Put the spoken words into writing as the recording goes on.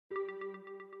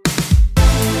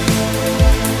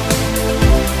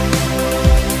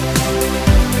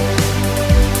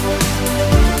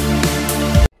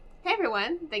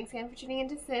everyone. Thanks again for tuning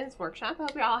into Sin's Workshop. I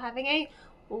hope you're all having a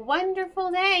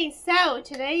wonderful day. So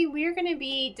today we're going to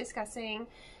be discussing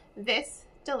This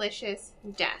Delicious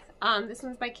Death. This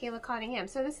one's by Kayla Cottingham.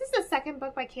 So this is the second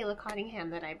book by Kayla Cottingham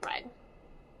that I've read.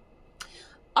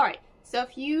 Alright, so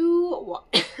if you,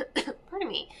 pardon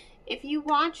me, if you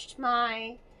watched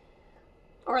my,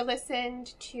 or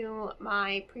listened to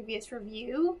my previous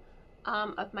review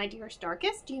of My Dearest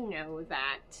Darkest, you know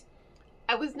that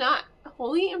I was not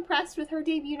wholly impressed with her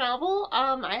debut novel.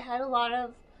 I had a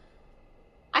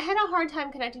hard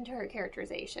time connecting to her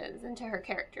characterizations and to her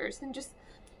characters, and just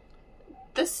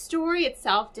the story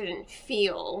itself didn't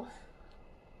feel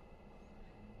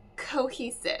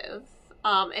cohesive.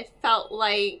 It felt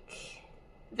like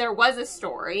there was a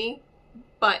story,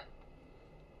 but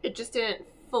it just didn't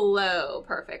flow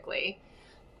perfectly.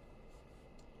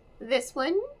 This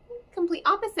one, complete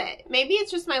opposite. Maybe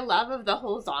it's just my love of the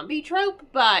whole zombie trope,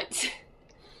 but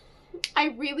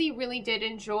I really did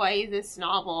enjoy this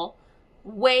novel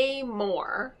way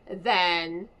more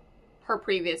than her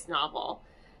previous novel.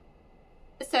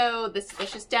 So, This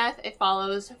Delicious Death, it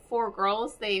follows 4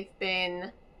 girls. They've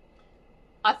been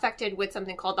affected with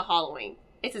something called the Hollowing.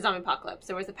 It's a zombie apocalypse.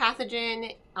 There was a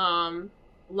pathogen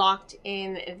locked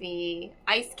in the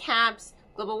ice caps.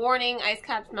 Global warning, ice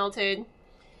caps melted,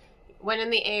 went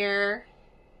in the air,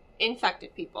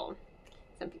 infected people.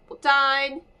 Some people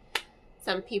died.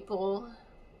 Some people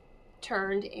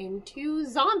turned into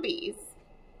zombies.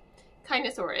 Kind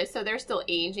of, sort of. So they're still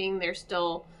aging. They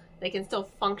can still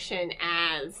function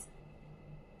as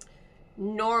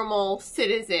normal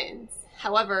citizens.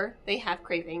 However, they have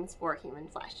cravings for human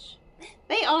flesh.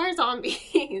 They are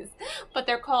zombies, but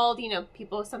they're called,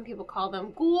 some people call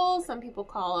them ghouls, some people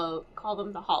call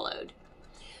them the Hollowed.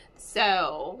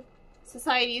 So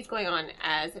society is going on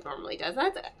as it normally does. I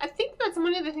think that's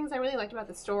one of the things I really liked about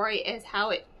the story, is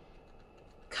how it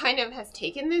kind of has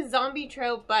taken this zombie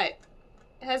trope, but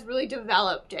has really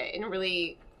developed it in a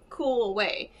really cool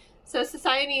way. So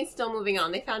society is still moving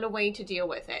on. They found a way to deal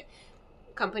with it.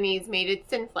 Companies made it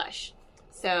sin flesh.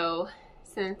 So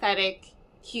synthetic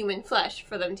human flesh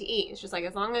for them to eat. It's just like,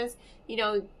 as long as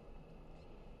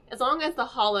the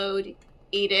Hollowed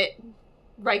eat it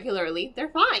regularly, they're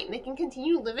fine. They can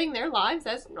continue living their lives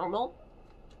as normal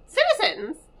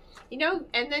citizens.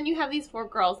 And then you have these 4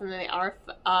 girls, and they are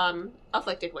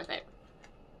afflicted with it.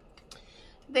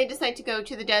 They decide to go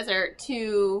to the desert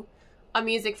to a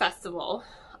music festival.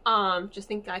 Just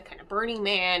think like kind of Burning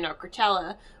Man or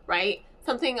Coachella, right?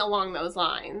 Something along those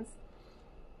lines.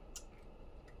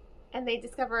 And they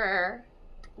discover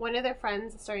one of their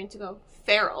friends is starting to go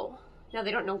feral. Now,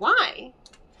 they don't know why.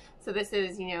 So this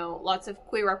is, lots of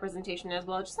queer representation as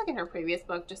well, just like in her previous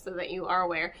book, just so that you are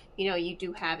aware. You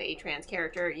do have a trans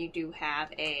character. You do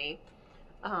have a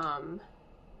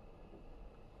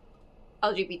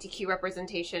LGBTQ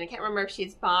representation. I can't remember if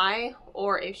she's bi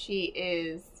or if she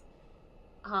is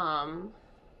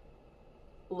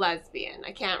lesbian.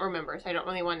 I can't remember, so I don't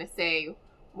really want to say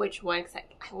which one, because I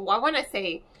want to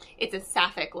say it's a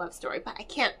sapphic love story, but I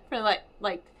can't, I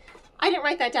didn't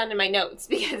write that down in my notes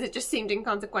because it just seemed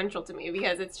inconsequential to me,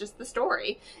 because it's just the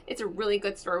story. It's a really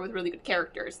good story with really good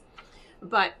characters.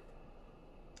 But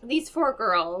these 4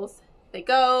 girls, they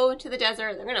go to the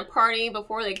desert, they're going to party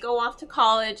before they go off to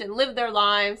college and live their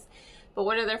lives, but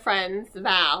one of their friends,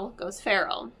 Val, goes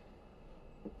feral.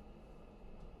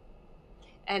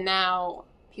 And now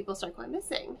people start going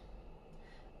missing.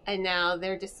 And now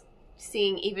they're just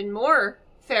seeing even more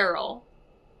feral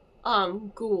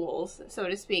ghouls, so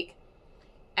to speak.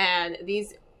 And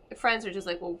these friends are just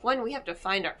like, well, 1, we have to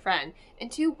find our friend,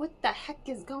 and 2, what the heck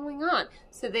is going on?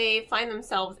 So they find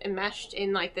themselves enmeshed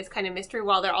in like this kind of mystery,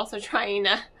 while they're also trying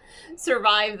to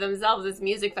survive themselves this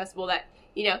music festival that,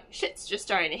 shit's just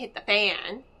starting to hit the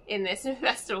fan in this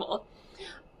festival.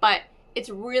 But it's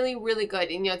really good,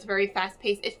 and it's very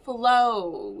fast-paced. It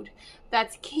flowed.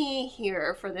 That's key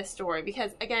here for this story,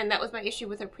 because again, that was my issue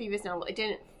with her previous novel. It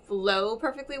didn't flow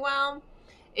perfectly well.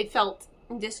 It felt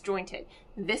disjointed.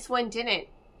 This one didn't.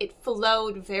 It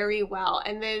flowed very well,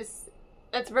 and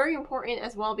that's very important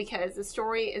as well, because the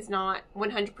story is not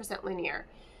 100% linear.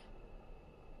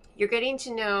 You're getting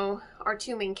to know our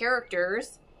 2 main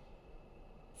characters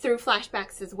through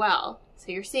flashbacks as well.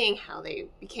 So you're seeing how they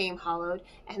became Hollowed,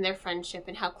 and their friendship,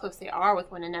 and how close they are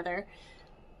with one another.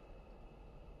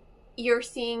 You're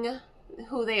seeing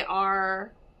who they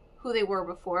are, who they were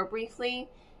before briefly,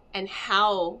 and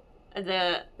how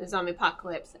the zombie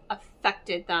apocalypse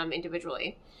affected them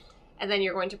individually. And then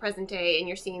you're going to present day, and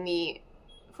you're seeing the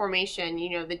formation,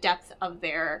 the depth of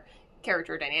their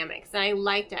character dynamics. And I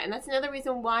liked it. And that's another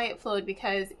reason why it flowed,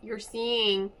 because you're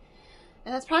seeing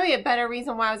And that's probably a better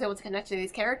reason why I was able to connect to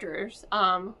these characters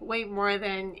way more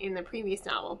than in the previous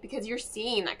novel, because you're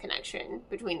seeing that connection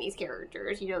between these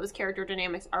characters. You know, those character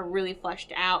dynamics are really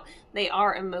fleshed out. They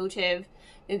are emotive.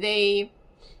 They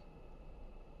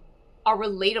are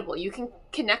relatable. You can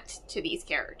connect to these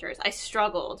characters. I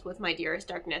struggled with My Dearest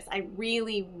Darkness. I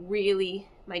really,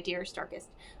 My Dearest Darkest.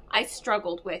 I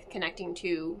struggled with connecting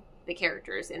to the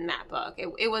characters in that book.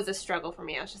 It was a struggle for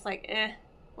me. I was just like,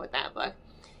 with that book.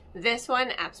 This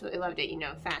one, absolutely loved it. You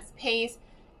know, fast pace,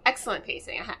 excellent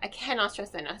pacing. I cannot stress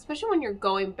that enough, especially when you're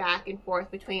going back and forth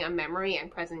between a memory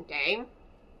and present day.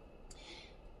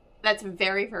 That's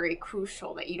very, very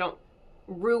crucial that you don't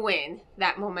ruin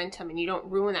that momentum and you don't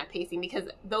ruin that pacing, because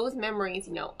those memories,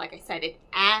 you know, like I said, it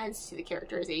adds to the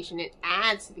characterization, it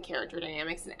adds to the character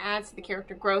dynamics, it adds to the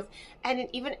character growth, and it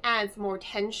even adds more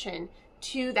tension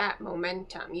to that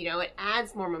momentum. You know, it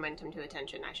adds more momentum to the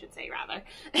tension, I should say, rather.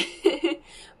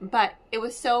 But it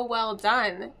was so well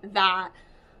done that,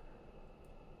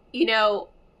 you know,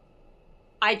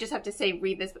 I just have to say,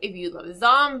 read this. If you love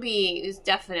zombies,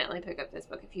 definitely pick up this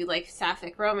book. If you like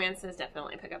sapphic romances,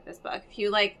 definitely pick up this book. If you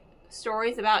like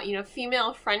stories about, you know,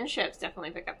 female friendships,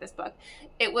 definitely pick up this book.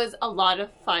 It was a lot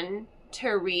of fun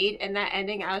to read, and that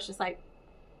ending, I was just like,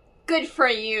 good for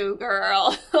you,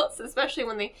 girl. Especially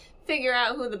when they figure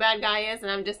out who the bad guy is,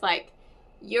 and I'm just like,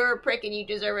 you're a prick and you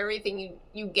deserve everything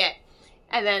you get.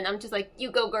 And then I'm just like, you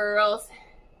go, girls.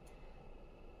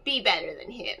 Be better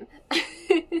than him.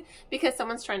 Because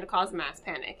someone's trying to cause mass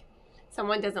panic.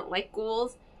 Someone doesn't like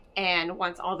ghouls and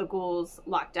wants all the ghouls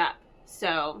locked up.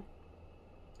 So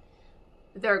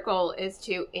their goal is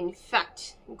to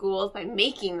infect ghouls by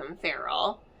making them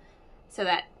feral so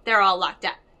that they're all locked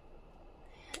up.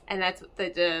 And that's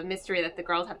the mystery that the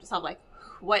girls have to solve. Like,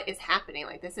 what is happening?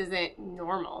 Like, this isn't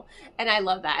normal. And I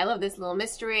love that. I love this little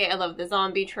mystery. I love the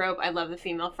zombie trope. I love the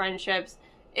female friendships.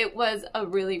 It was a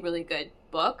really, really good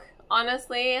book,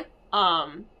 honestly.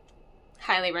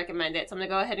 Highly recommend it. So I'm gonna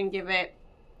go ahead and give it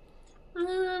I'm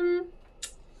gonna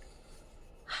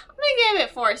give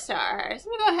it 4 stars.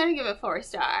 I'm gonna go ahead and give it 4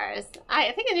 stars.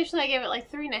 I think initially I gave it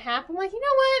like 3.5. I'm like, you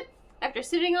know what? After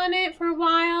sitting on it for a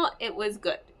while, it was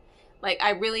good. Like,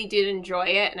 I really did enjoy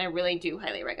it, and I really do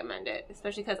highly recommend it,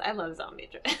 especially because I love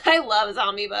I love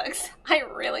zombie books. I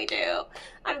really do.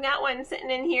 I've got one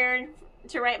sitting in here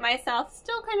to write myself,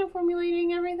 still kind of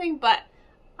formulating everything, but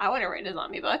I want to write a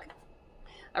zombie book.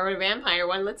 I wrote a vampire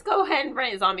one. Let's go ahead and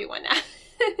write a zombie one now.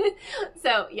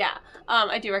 So, yeah,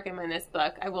 I do recommend this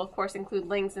book. I will, of course, include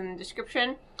links in the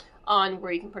description on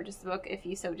where you can purchase the book if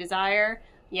you so desire.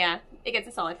 Yeah, it gets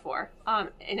a solid 4.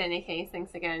 In any case,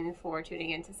 thanks again for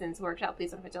tuning in to Sin's Workshop.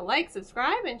 Please don't forget to like,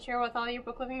 subscribe, and share with all your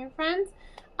book loving friends.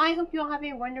 I hope you all have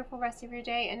a wonderful rest of your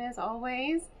day, and as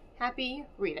always, happy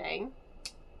reading.